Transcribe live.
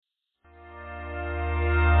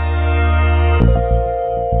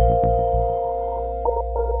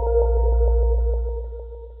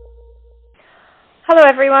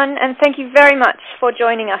everyone, and thank you very much for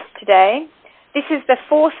joining us today. This is the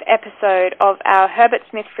fourth episode of our Herbert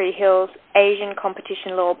Smith Freehills Asian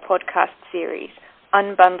Competition Law podcast series,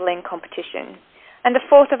 Unbundling Competition, and the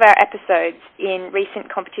fourth of our episodes in recent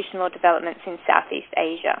competition law developments in Southeast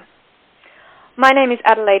Asia. My name is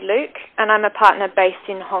Adelaide Luke, and I'm a partner based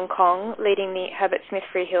in Hong Kong, leading the Herbert Smith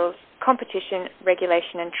Freehills Competition,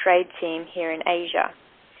 Regulation and Trade team here in Asia.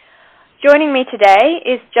 Joining me today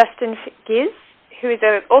is Justin Gisz, who is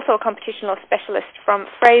also a competition law specialist from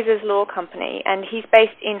Frasers Law Company, and he's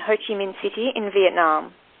based in Ho Chi Minh City in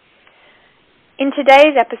Vietnam. In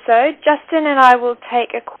today's episode, Justin and I will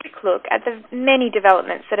take a quick look at the many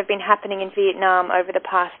developments that have been happening in Vietnam over the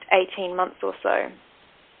past 18 months or so.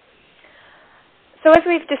 So as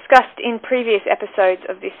we've discussed in previous episodes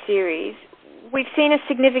of this series, we've seen a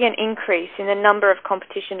significant increase in the number of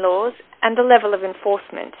competition laws and the level of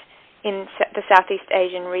enforcement in the Southeast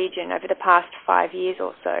Asian region over the past 5 years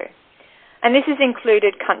or so. And this has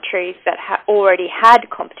included countries that already had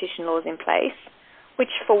competition laws in place, which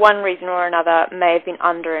for one reason or another may have been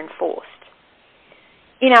under-enforced.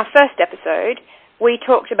 In our first episode, we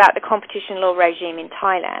talked about the competition law regime in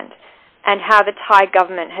Thailand and how the Thai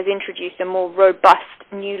government has introduced a more robust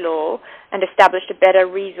new law and established a better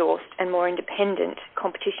resourced and more independent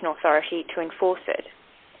competition authority to enforce it.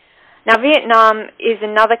 Now, Vietnam is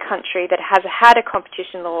another country that has had a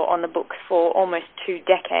competition law on the books for almost 2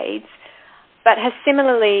 decades, but has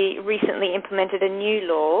similarly recently implemented a new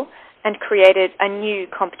law and created a new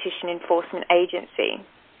competition enforcement agency.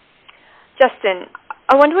 Justin,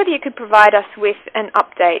 I wonder whether you could provide us with an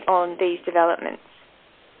update on these developments.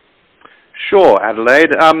 Sure,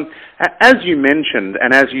 Adelaide. As you mentioned,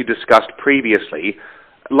 and as you discussed previously,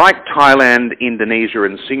 like Thailand, Indonesia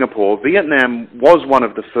and Singapore, Vietnam was one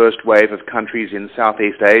of the first wave of countries in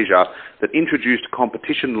Southeast Asia that introduced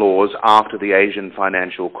competition laws after the Asian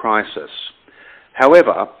financial crisis.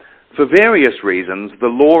 However, for various reasons, the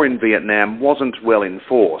law in Vietnam wasn't well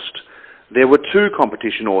enforced. There were 2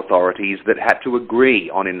 competition authorities that had to agree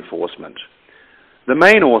on enforcement. The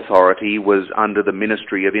main authority was under the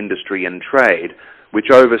Ministry of Industry and Trade, which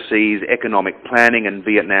oversees economic planning and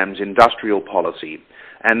Vietnam's industrial policy,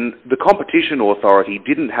 and the competition authority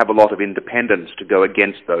didn't have a lot of independence to go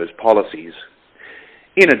against those policies.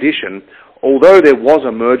 In addition, although there was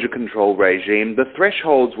a merger control regime, the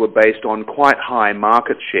thresholds were based on quite high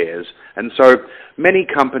market shares, and so many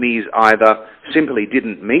companies either simply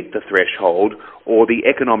didn't meet the threshold or the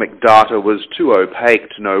economic data was too opaque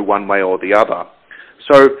to know one way or the other.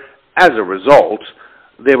 So, as a result,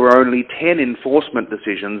 there were only 10 enforcement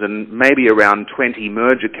decisions and maybe around 20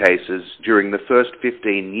 merger cases during the first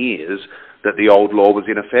 15 years that the old law was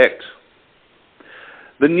in effect.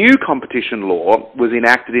 The new competition law was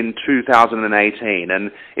enacted in 2018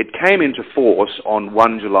 and it came into force on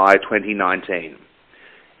 1 July 2019.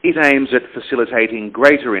 It aims at facilitating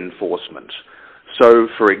greater enforcement. So,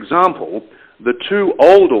 for example, the 2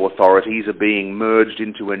 old authorities are being merged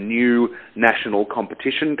into a new National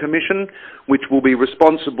Competition Commission, which will be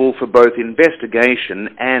responsible for both investigation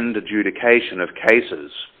and adjudication of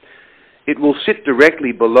cases. It will sit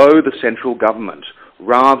directly below the central government,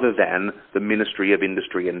 rather than the Ministry of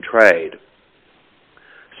Industry and Trade.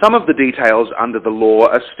 Some of the details under the law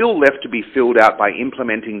are still left to be filled out by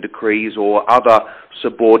implementing decrees or other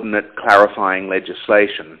subordinate clarifying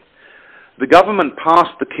legislation. The government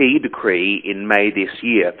passed the key decree in May this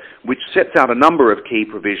year, which sets out a number of key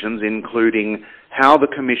provisions, including how the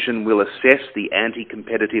Commission will assess the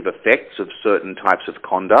anti-competitive effects of certain types of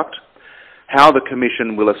conduct, how the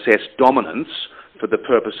Commission will assess dominance for the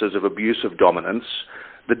purposes of abuse of dominance,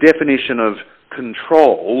 the definition of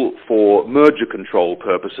control for merger control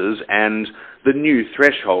purposes, and the new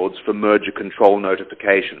thresholds for merger control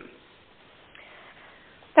notification.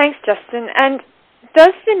 Thanks, Justin. And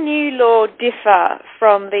does the new law differ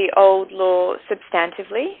from the old law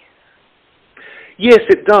substantively? Yes,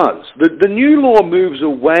 it does. The new law moves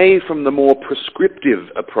away from the more prescriptive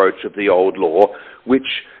approach of the old law, which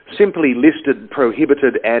simply listed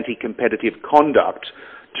prohibited anti-competitive conduct,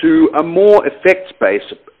 to a more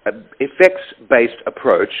effects-based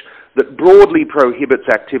approach that broadly prohibits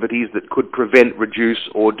activities that could prevent, reduce,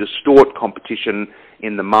 or distort competition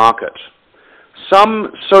in the market.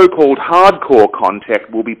 Some so-called hardcore conduct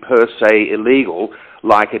will be per se illegal,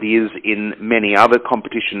 like it is in many other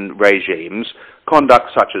competition regimes,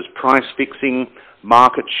 conduct such as price fixing,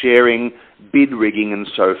 market sharing, bid rigging, and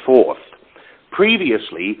so forth.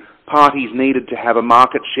 Previously, parties needed to have a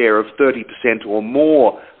market share of 30% or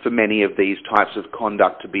more for many of these types of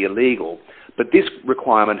conduct to be illegal, but this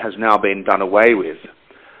requirement has now been done away with.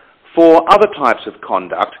 For other types of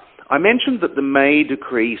conduct, I mentioned that the May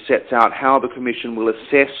decree sets out how the Commission will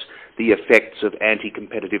assess the effects of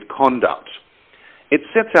anti-competitive conduct. It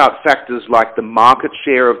sets out factors like the market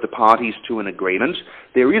share of the parties to an agreement.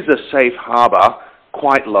 There is a safe harbour,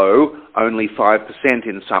 quite low, only 5%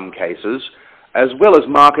 in some cases, as well as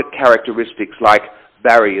market characteristics like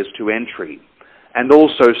barriers to entry, and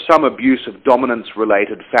also some abuse of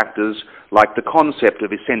dominance-related factors like the concept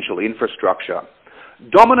of essential infrastructure.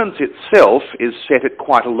 Dominance itself is set at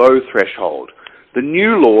quite a low threshold. The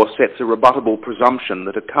new law sets a rebuttable presumption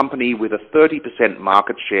that a company with a 30%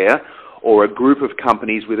 market share or a group of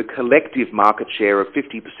companies with a collective market share of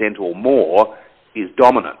 50% or more is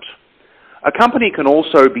dominant. A company can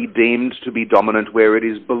also be deemed to be dominant where it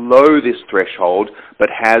is below this threshold but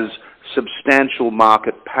has substantial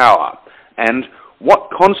market power. And what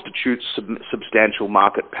constitutes substantial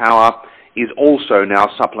market power is also now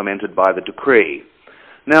supplemented by the decree.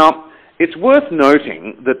 Now, it's worth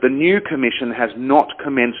noting that the new Commission has not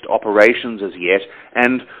commenced operations as yet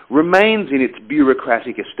and remains in its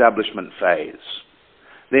bureaucratic establishment phase.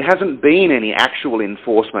 There hasn't been any actual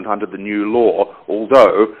enforcement under the new law,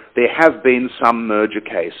 although there have been some merger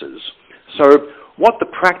cases. So what the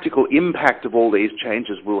practical impact of all these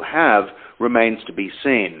changes will have remains to be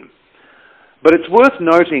seen. But it's worth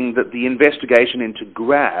noting that the investigation into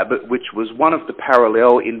GRAB, which was one of the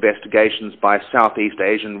parallel investigations by Southeast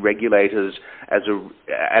Asian regulators as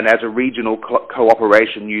a regional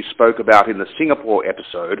cooperation you spoke about in the Singapore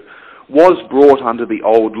episode, was brought under the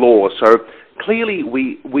old law. So clearly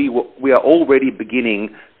we are already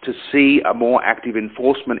beginning to see a more active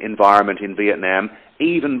enforcement environment in Vietnam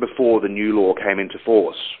even before the new law came into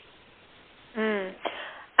force.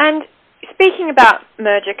 And speaking about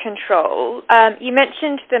merger control, you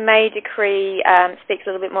mentioned the May decree speaks a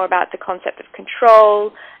little bit more about the concept of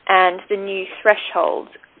control and the new thresholds.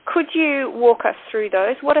 Could you walk us through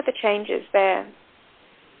those? What are the changes there?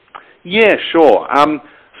 Yeah, sure.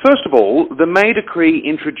 First of all, the May decree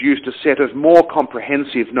introduced a set of more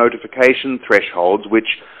comprehensive notification thresholds which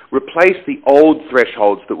replaced the old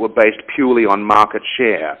thresholds that were based purely on market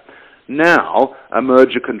share. Now, a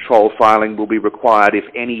merger control filing will be required if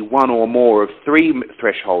any one or more of three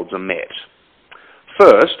thresholds are met.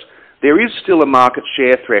 First, there is still a market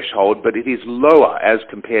share threshold, but it is lower as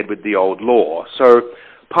compared with the old law. So,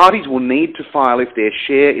 parties will need to file if their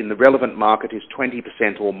share in the relevant market is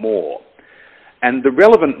 20% or more. And the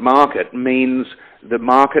relevant market means the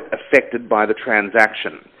market affected by the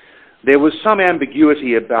transaction. There was some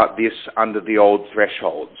ambiguity about this under the old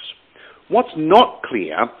thresholds. What's not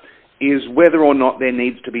clear is whether or not there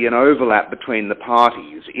needs to be an overlap between the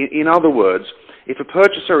parties. In other words, if a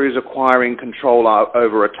purchaser is acquiring control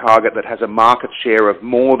over a target that has a market share of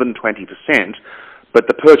more than 20%, but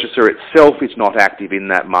the purchaser itself is not active in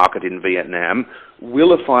that market in Vietnam,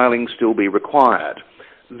 will a filing still be required?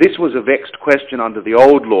 This was a vexed question under the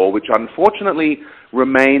old law, which unfortunately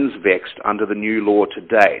remains vexed under the new law to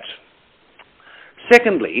date.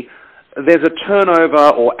 Secondly, there's a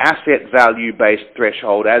turnover or asset value-based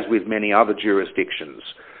threshold, as with many other jurisdictions.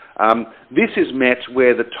 This is met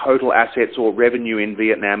where the total assets or revenue in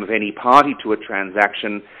Vietnam of any party to a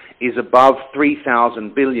transaction is above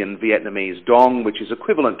 3,000 billion Vietnamese dong, which is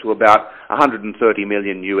equivalent to about 130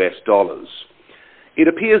 million US dollars. It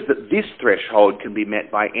appears that this threshold can be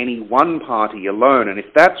met by any one party alone, and if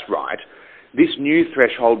that's right, this new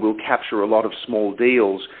threshold will capture a lot of small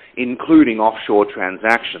deals, including offshore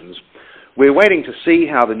transactions. We're waiting to see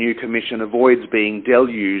how the new Commission avoids being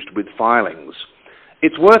deluged with filings.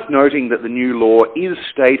 It's worth noting that the new law is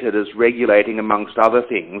stated as regulating, amongst other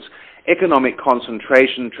things, economic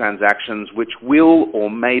concentration transactions which will or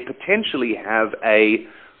may potentially have a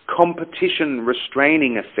competition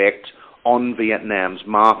restraining effect on Vietnam's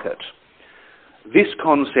market. This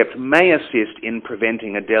concept may assist in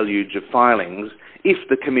preventing a deluge of filings if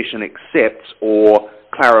the Commission accepts or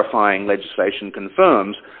clarifying legislation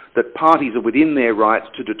confirms that parties are within their rights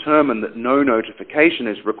to determine that no notification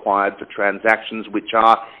is required for transactions which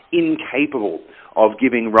are incapable of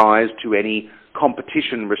giving rise to any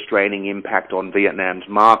competition restraining impact on Vietnam's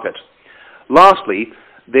market. Lastly,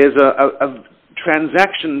 there's a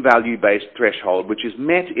transaction value-based threshold which is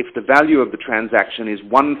met if the value of the transaction is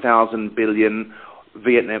 1,000 billion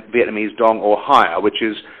Vietnamese dong or higher, which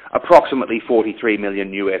is approximately 43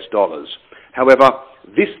 million US dollars. However,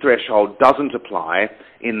 this threshold doesn't apply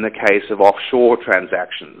in the case of offshore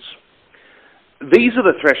transactions. These are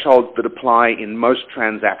the thresholds that apply in most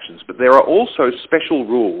transactions, but there are also special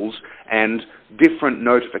rules and different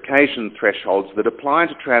notification thresholds that apply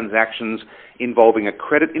to transactions involving a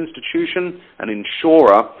credit institution, an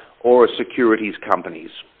insurer, or a securities companies.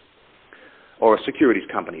 or a securities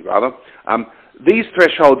company rather. These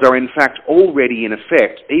thresholds are in fact already in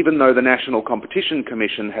effect, even though the National Competition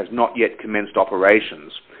Commission has not yet commenced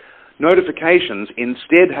operations. Notifications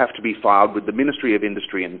instead have to be filed with the Ministry of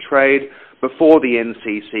Industry and Trade before the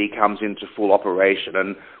NCC comes into full operation,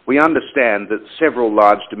 and we understand that several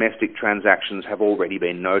large domestic transactions have already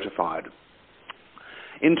been notified.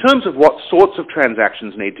 In terms of what sorts of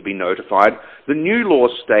transactions need to be notified, the new law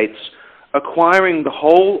states acquiring the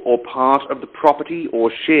whole or part of the property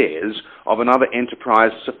or shares of another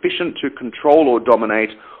enterprise sufficient to control or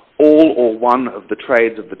dominate all or one of the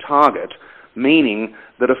trades of the target, meaning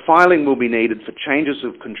that a filing will be needed for changes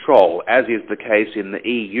of control, as is the case in the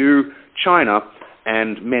EU, China,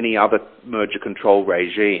 and many other merger control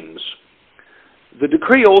regimes. The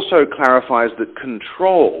decree also clarifies that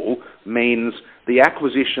control means the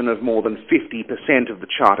acquisition of more than 50% of the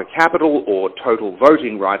charter capital or total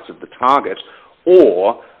voting rights of the target,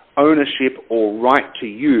 or ownership or right to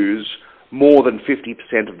use more than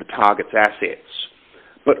 50% of the target's assets,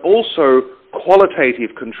 but also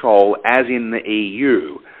qualitative control as in the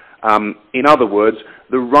EU. In other words,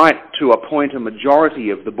 the right to appoint a majority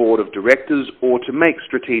of the board of directors or to make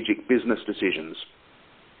strategic business decisions.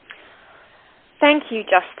 Thank you,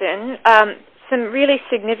 Justin. Some really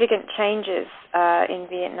significant changes in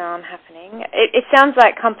Vietnam happening. It sounds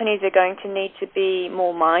like companies are going to need to be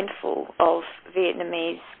more mindful of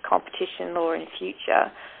Vietnamese competition law in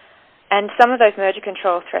future, and some of those merger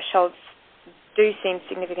control thresholds do seem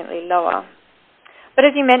significantly lower. But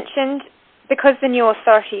as you mentioned, because the new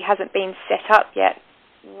authority hasn't been set up yet,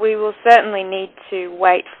 we will certainly need to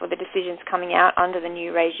wait for the decisions coming out under the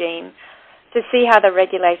new regime to see how the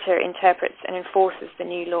regulator interprets and enforces the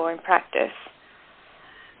new law in practice.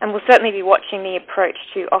 And we'll certainly be watching the approach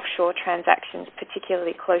to offshore transactions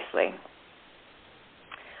particularly closely.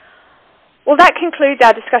 Well, that concludes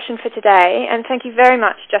our discussion for today, and thank you very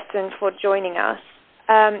much, Justin, for joining us.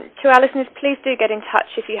 To our listeners, please do get in touch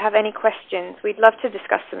if you have any questions. We'd love to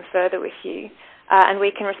discuss them further with you, and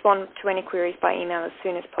we can respond to any queries by email as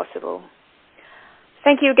soon as possible.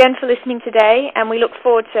 Thank you again for listening today, and we look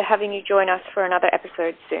forward to having you join us for another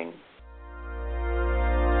episode soon.